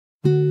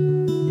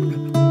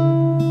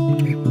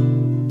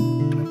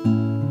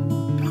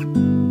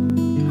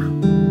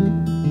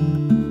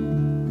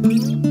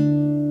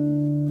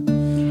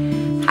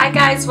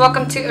guys,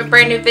 welcome to a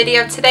brand new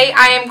video. Today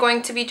I am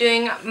going to be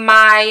doing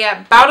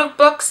my bout of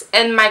books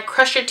and my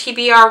Crush Your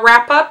TBR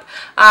wrap-up.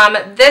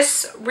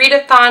 This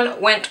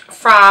read-a-thon went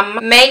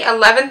from May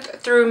 11th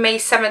through May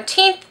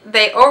 17th.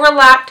 They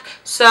overlapped,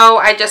 so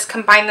I just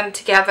combined them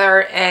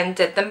together and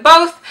did them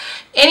both.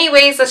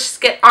 Anyways, let's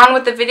just get on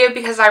with the video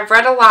because I've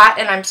read a lot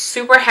and I'm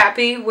super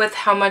happy with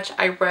how much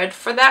I read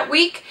for that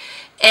week.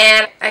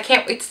 And I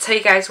can't wait to tell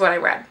you guys what I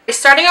read.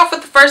 Starting off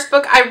with the first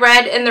book I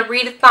read in the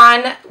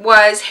read-a-thon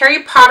was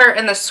Harry Potter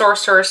and the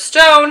Sorcerer's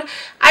Stone.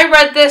 I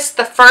read this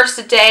the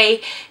first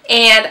day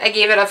and I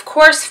gave it, of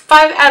course,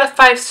 5 out of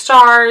 5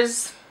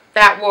 stars.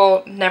 That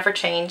will never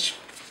change.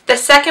 The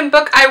second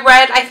book I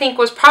read, I think,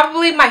 was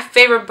probably my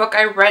favorite book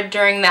I read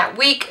during that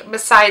week,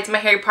 besides my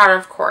Harry Potter,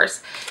 of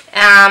course.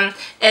 And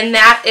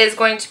that is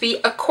going to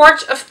be A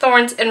Court of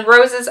Thorns and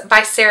Roses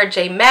by Sarah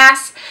J.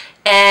 Maas.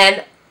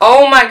 And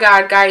oh my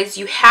god, guys,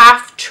 you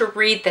have to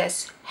read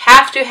this.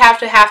 Have to.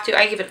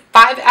 I give it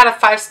 5 out of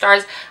 5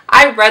 stars.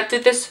 I read through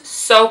this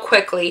so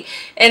quickly.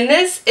 And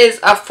this is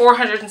a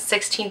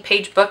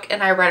 416-page book,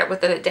 and I read it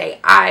within a day.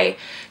 I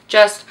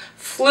just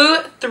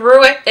flew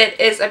through it. It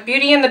is a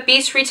Beauty and the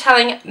Beast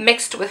retelling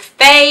mixed with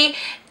fae,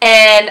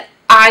 and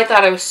I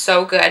thought it was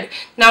so good.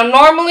 Now,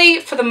 normally,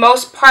 for the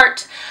most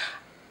part,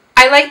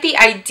 I like the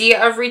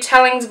idea of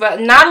retellings, but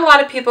not a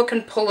lot of people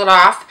can pull it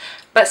off.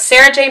 But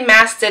Sarah J.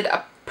 Maas did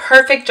a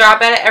perfect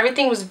job at it.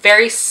 Everything was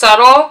very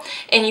subtle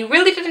and you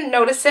really didn't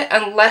notice it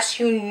unless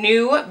you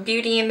knew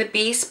Beauty and the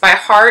Beast by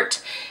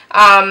heart.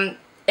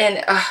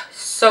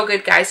 So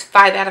good, guys.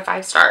 5 out of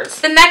 5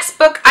 stars. The next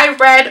book I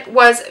read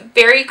was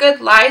Very Good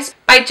Lies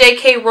by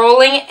J.K.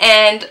 Rowling,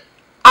 and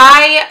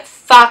I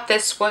thought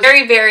this was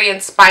very, very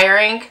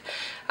inspiring.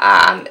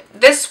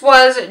 This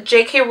was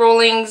J.K.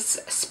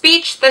 Rowling's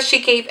speech that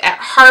she gave at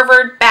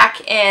Harvard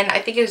back in, I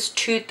think it was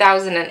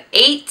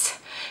 2008.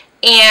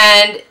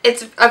 And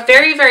it's a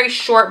very, very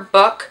short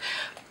book,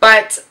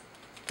 but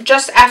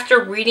just after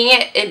reading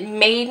it, it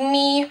made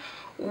me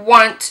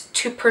want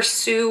to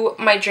pursue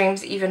my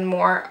dreams even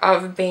more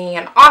of being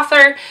an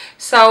author.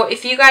 So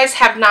if you guys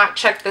have not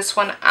checked this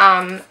one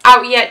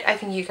out yet, I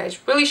think you guys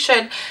really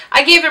should.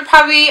 I gave it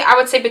probably, I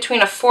would say,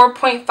 between a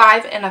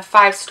 4.5 and a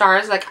 5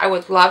 stars. Like, I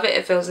would love it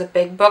if it was a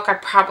big book. I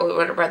probably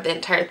would have read the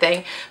entire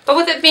thing. But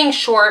with it being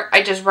short,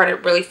 I just read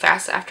it really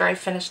fast after I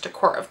finished A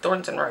Court of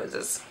Thorns and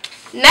Roses.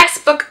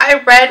 Next book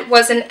I read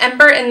was An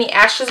Ember in the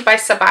Ashes by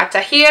Sabaa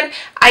Tahir.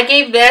 I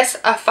gave this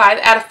a 5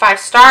 out of 5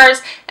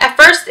 stars. At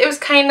first it was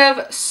kind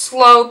of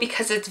slow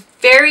because it's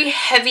very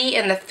heavy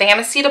in the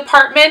fantasy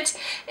department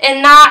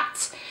and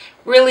not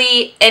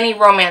really any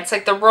romance.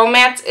 Like, the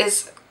romance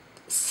is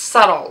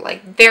subtle,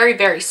 like very,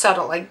 very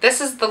subtle. Like, this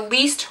is the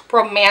least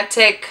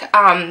romantic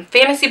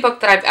fantasy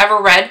book that I've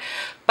ever read.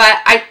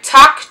 But I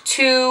talked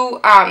to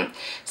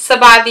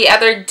Sabaa the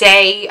other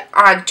day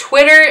on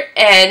Twitter,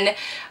 and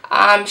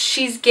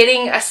she's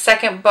getting a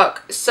second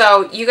book,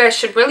 so you guys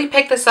should really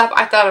pick this up.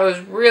 I thought it was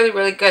really,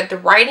 really good. The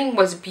writing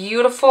was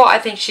beautiful. I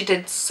think she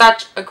did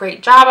such a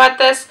great job at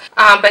this.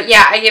 But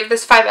yeah, I give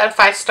this 5 out of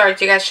 5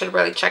 stars. You guys should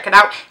really check it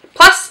out.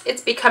 Plus,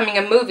 it's becoming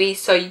a movie,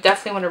 so you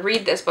definitely want to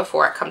read this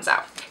before it comes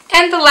out.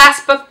 And the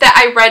last book that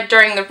I read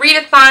during the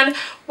read-a-thon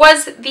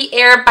was The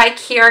Heir by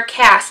Kiera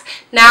Cass.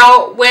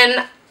 Now,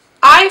 when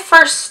I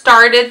first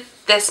started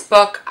this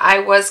book, I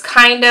was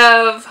kind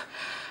of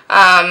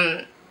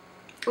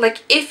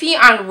like iffy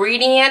on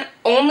reading it,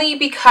 only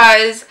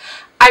because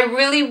I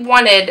really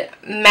wanted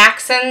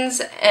Maxon's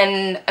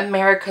and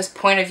America's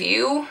point of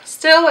view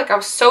still. Like, I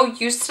was so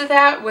used to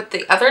that with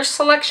the other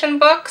selection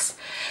books.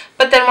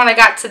 But then when I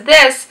got to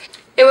this,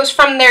 it was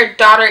from their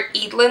daughter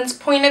Eadlin's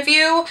point of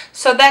view.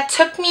 So that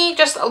took me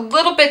just a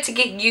little bit to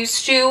get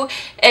used to.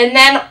 And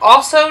then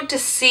also to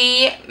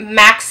see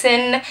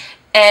Maxon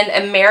and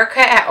America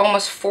at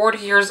almost 40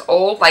 years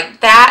old,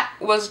 like, that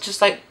was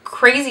just like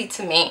crazy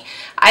to me.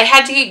 I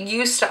had to get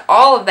used to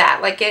all of that.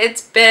 Like,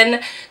 it's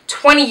been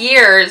 20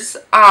 years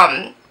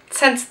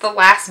since the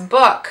last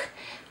book,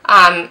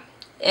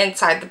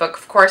 inside the book,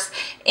 of course,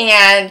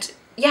 and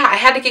yeah, I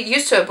had to get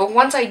used to it. But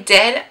once I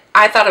did,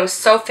 I thought it was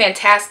so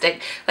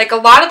fantastic. Like, a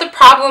lot of the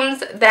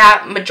problems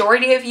that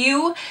majority of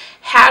you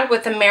had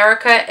with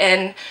America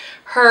and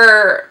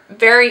her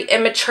very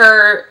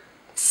immature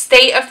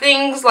state of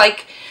things,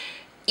 like,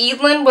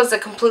 Eadlin was a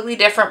completely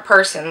different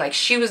person. Like,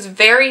 she was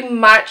very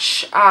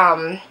much,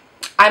 I'm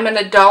an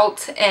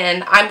adult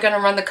and I'm gonna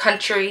run the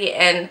country,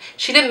 and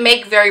she didn't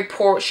make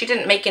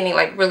any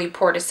like really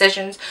poor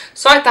decisions.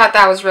 So I thought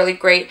that was really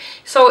great.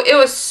 So it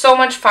was so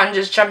much fun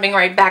just jumping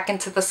right back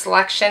into the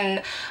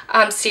selection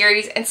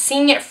series and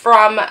seeing it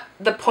from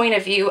the point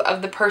of view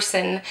of the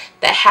person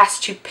that has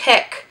to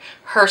pick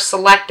her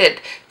selected.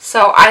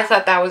 So I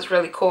thought that was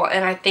really cool,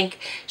 and I think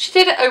she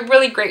did a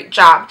really great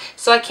job.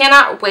 So I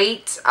cannot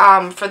wait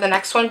for the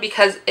next one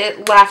because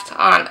it left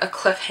on a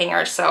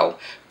cliffhanger. So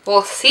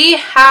we'll see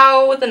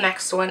how the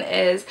next one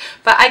is.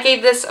 But I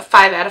gave this a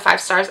 5 out of 5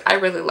 stars. I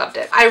really loved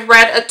it. I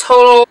read a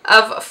total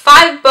of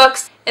 5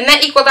 books, And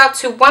that equaled out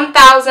to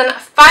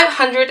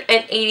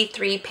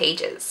 1,583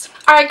 pages.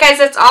 Alright guys,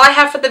 that's all I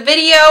have for the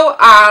video.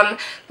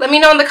 Let me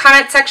know in the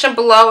comment section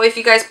below if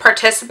you guys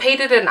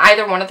participated in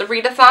either one of the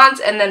readathons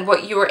and then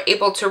what you were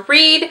able to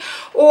read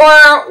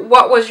or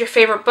what was your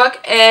favorite book.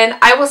 And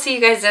I will see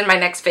you guys in my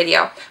next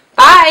video.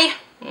 Bye!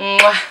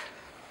 Mwah.